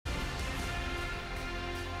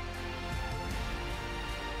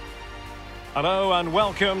Hello and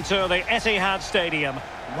welcome to the Etihad Stadium.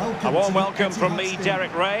 A warm welcome from me,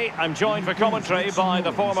 Derek Ray. I'm joined for commentary by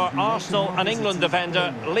the former Arsenal and England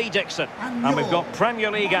defender, Lee Dixon. And we've got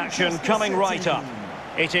Premier League action coming right up.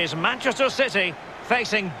 It is Manchester City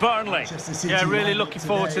facing Burnley. Yeah, really looking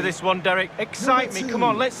forward to this one, Derek. Excite me, come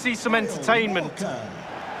on, let's see some entertainment.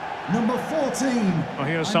 Number 14. Well,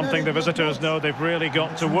 here's something the visitors know they've really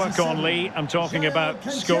got to work on, Lee. I'm talking about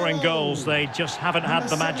scoring goals. They just haven't had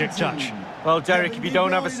the magic touch. Well, Derek, if you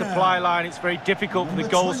don't have a supply line, it's very difficult for the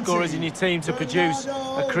goal scorers in your team to produce.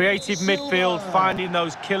 A creative midfield, finding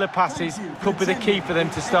those killer passes, could be the key for them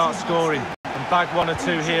to start scoring. And bag one or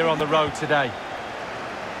two here on the road today.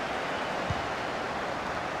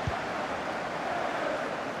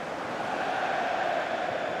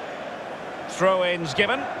 Throw-ins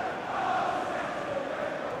given.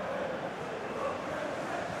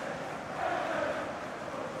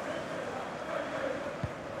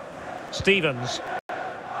 Stevens.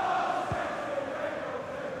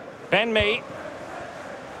 Ben Mee.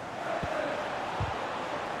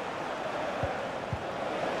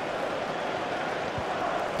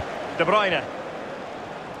 De Bruyne.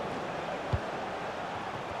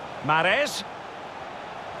 Mahrez.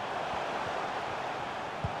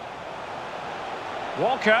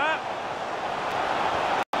 Walker.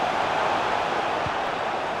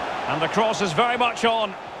 And the cross is very much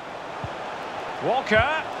on.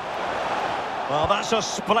 Walker. Well, that's a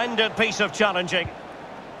splendid piece of challenging.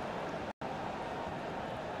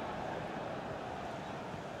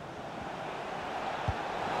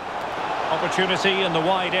 Opportunity in the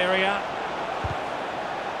wide area.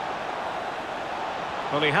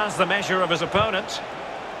 Well, he has the measure of his opponent.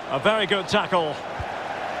 A very good tackle.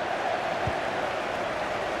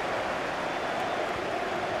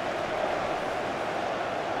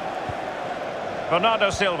 Bernardo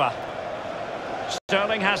Silva.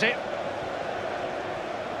 Sterling has it.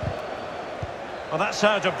 Well, that's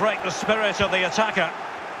how to break the spirit of the attacker.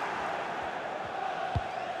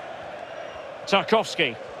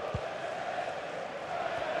 Tarkowski.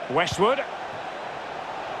 Westwood.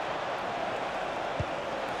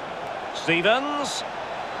 Stevens.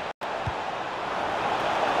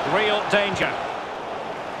 Real danger.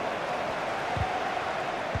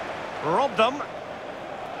 Robbed them.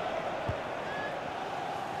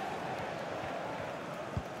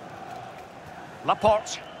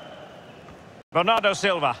 Laporte. Bernardo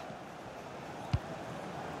Silva.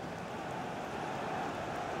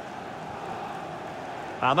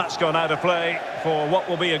 And that's gone out of play for what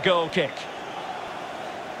will be a goal kick.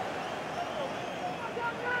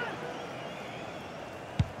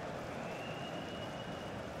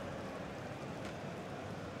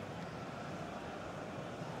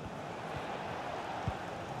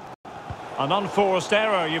 An unforced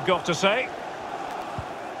error, you've got to say.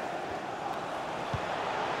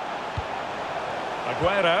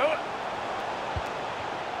 Aguero.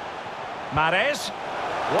 Mahrez.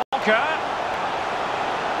 Walker.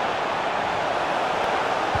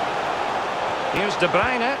 Here's De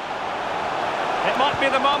Bruyne. It might be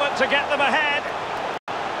the moment to get them ahead.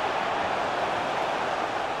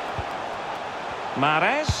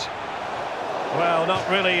 Mahrez. Well, not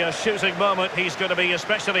really a shooting moment he's going to be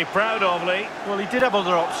especially proud of, Lee. Well, he did have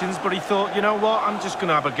other options, but he thought, you know what, I'm just going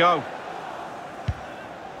to have a go.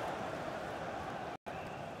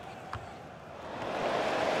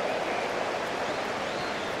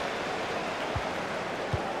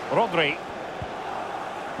 Rodri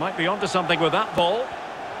might be onto something with that ball.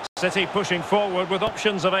 City pushing forward with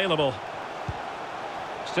options available.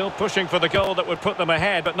 Still pushing for the goal that would put them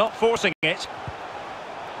ahead, but not forcing it.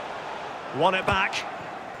 Won it back.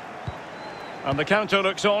 And the counter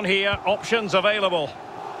looks on here. Options available.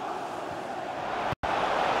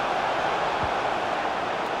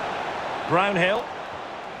 Brownhill.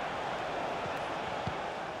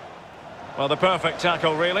 Well, the perfect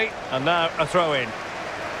tackle, really. And now a throw-in.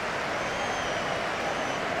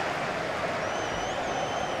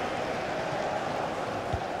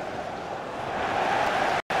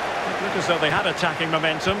 As though they had attacking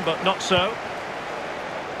momentum, but not so.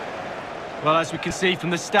 Well, as we can see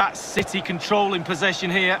from the stats, City controlling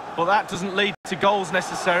possession here, but that doesn't lead to goals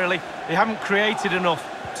necessarily. They haven't created enough.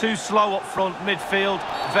 Too slow up front, midfield,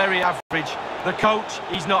 very average. The coach,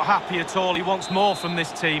 he's not happy at all. He wants more from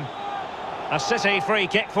this team. A City free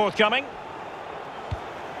kick forthcoming.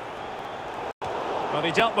 Well,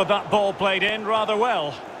 he dealt with that ball played in rather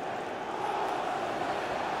well.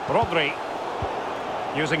 Rodri.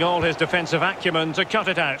 Using all his defensive acumen to cut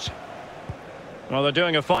it out. Well, they're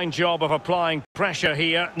doing a fine job of applying pressure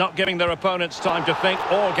here, not giving their opponents time to think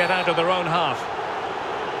or get out of their own half.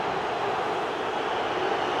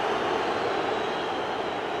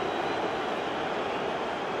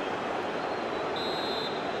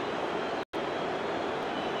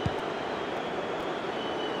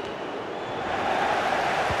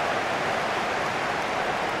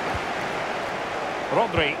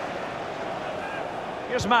 Rodri.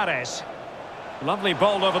 Here's Mahrez. Lovely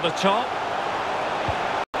ball over the top.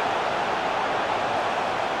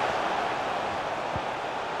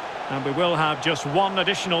 And we will have just one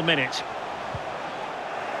additional minute.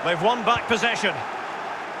 They've won back possession.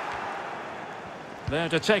 There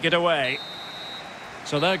to take it away.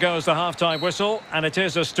 So there goes the half-time whistle, and it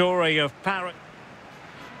is a story of power.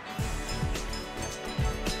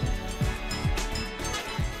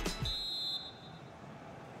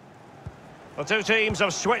 The two teams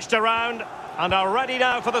have switched around and are ready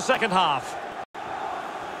now for the second half.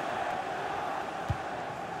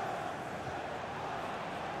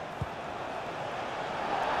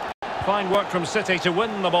 Fine work from City to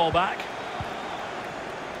win the ball back.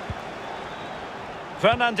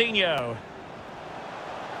 Fernandinho.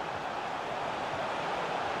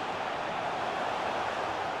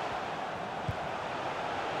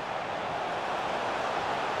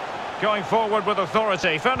 Going forward with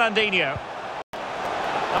authority, Fernandinho.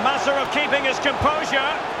 A matter of keeping his composure.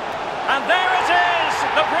 And there it is,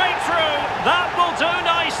 the breakthrough. That will do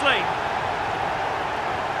nicely.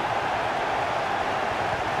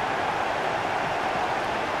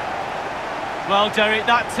 Well, Derek,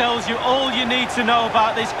 that tells you all you need to know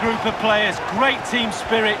about this group of players. Great team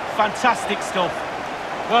spirit, fantastic stuff.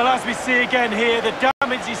 Well, as we see again here, the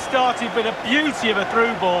damage is started with a beauty of a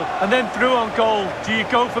through ball and then through on goal. Do you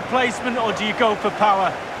go for placement or do you go for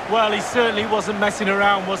power? Well, he certainly wasn't messing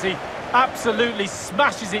around, was he? Absolutely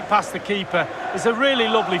smashes it past the keeper. It's a really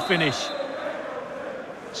lovely finish.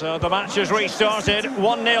 So the match has restarted,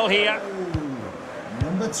 1-0 here.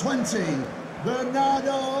 Number 20,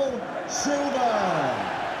 Bernardo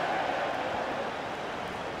Silva.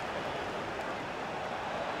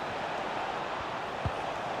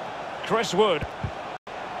 Chris Wood.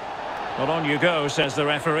 Well, on you go, says the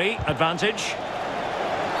referee. Advantage.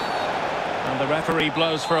 And the referee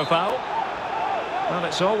blows for a foul. Well,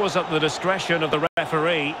 it's always at the discretion of the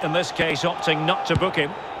referee, in this case opting not to book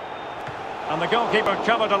him. And the goalkeeper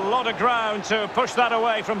covered a lot of ground to push that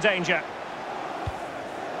away from danger.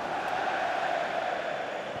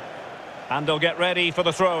 And they'll get ready for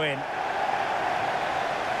the throw-in.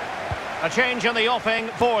 A change in the offing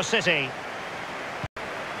for City.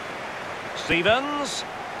 Stevens.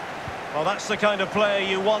 Well, that's the kind of play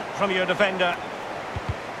you want from your defender.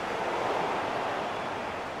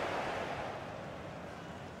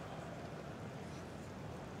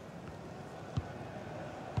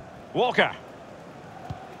 Walker.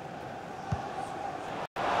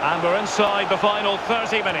 And we're inside the final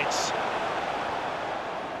 30 minutes.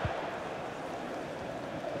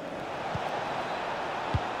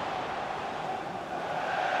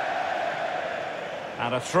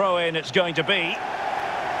 And a throw-in it's going to be.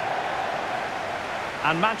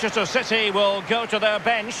 And Manchester City will go to their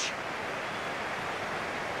bench.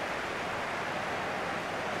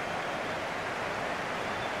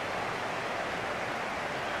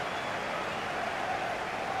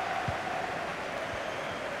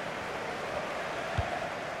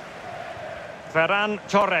 Ferran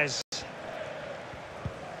Torres.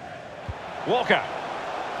 Walker.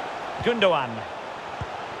 Gundogan.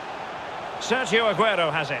 Sergio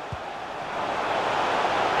Aguero has it.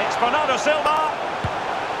 It's Bernardo Silva.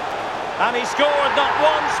 And he scored not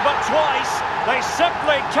once but twice. They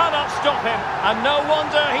simply cannot stop him. And no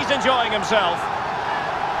wonder he's enjoying himself.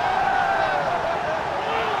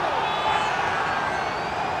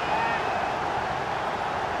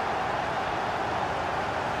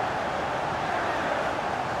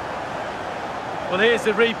 Well, here's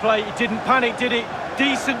the replay. He didn't panic, did he?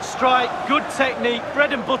 Decent strike, good technique,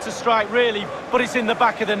 bread and butter strike, really, but it's in the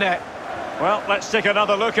back of the net. Well, let's take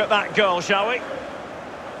another look at that goal, shall we?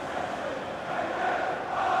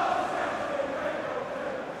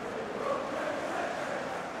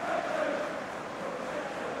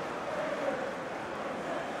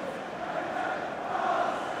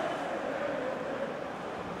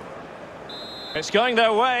 It's going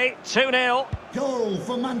their way, 2-0. Goal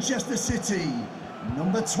for Manchester City.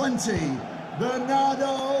 Number 20,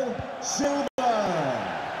 Bernardo Silva.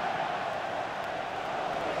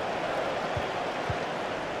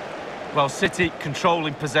 Well, City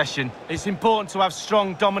controlling possession. It's important to have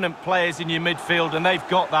strong, dominant players in your midfield, and they've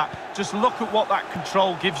got that. Just look at what that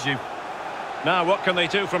control gives you. Now, what can they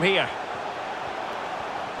do from here?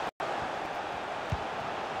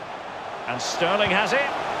 And Sterling has it.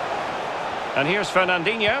 And here's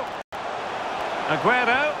Fernandinho.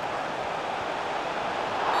 Aguero.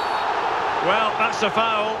 Well, that's a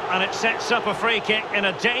foul, and it sets up a free kick in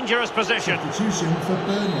a dangerous position. Substitution for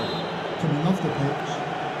Burnley. Coming off the pitch,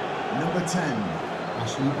 number 10,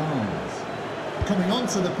 Ashley Barnes. coming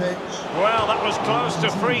onto the pitch. Well, that was close to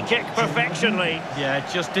free kick perfection, Lee. Yeah,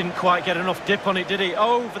 just didn't quite get enough dip on it, did he?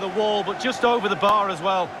 Over the wall, but just over the bar as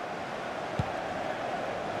well.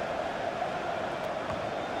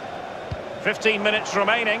 15 minutes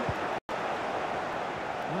remaining.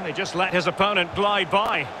 Well, he just let his opponent glide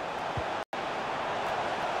by.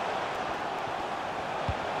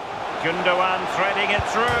 Gundogan threading it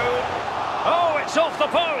through. Oh, it's off the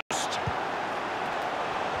post!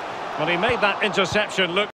 Well, he made that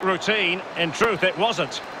interception look routine. In truth, it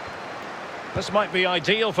wasn't. This might be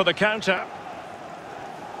ideal for the counter.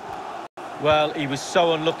 Well, he was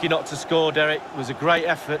so unlucky not to score, Derek. It was a great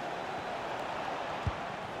effort.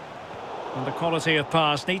 And the quality of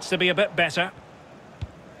pass needs to be a bit better.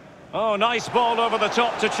 Oh, nice ball over the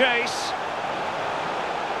top to chase.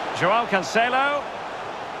 Joao Cancelo.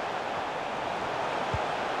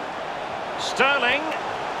 Sterling.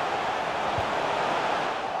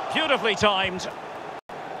 Beautifully timed.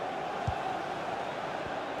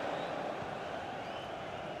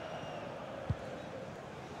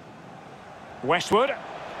 Westwood.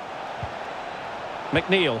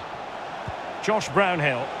 McNeil. Josh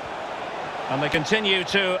Brownhill. And they continue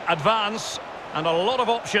to advance, and a lot of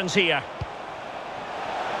options here.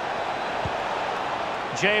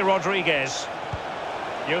 Jay Rodriguez.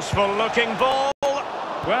 Useful looking ball.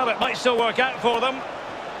 Well, it might still work out for them.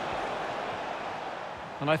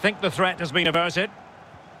 And I think the threat has been averted.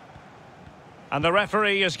 And the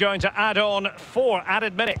referee is going to add on 4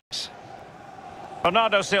 added minutes.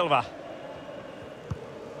 Bernardo Silva.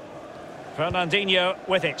 Fernandinho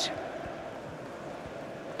with it.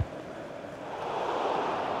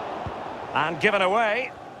 And given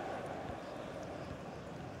away.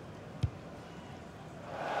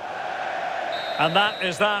 And that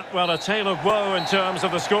is that. Well, a tale of woe in terms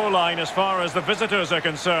of the scoreline as far as the visitors are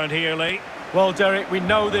concerned here, Lee. Well, Derek, we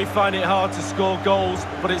know they find it hard to score goals,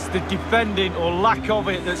 but it's the defending or lack of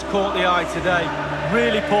it that's caught the eye today.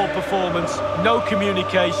 Really poor performance, no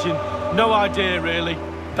communication, no idea really.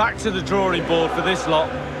 Back to the drawing board for this lot.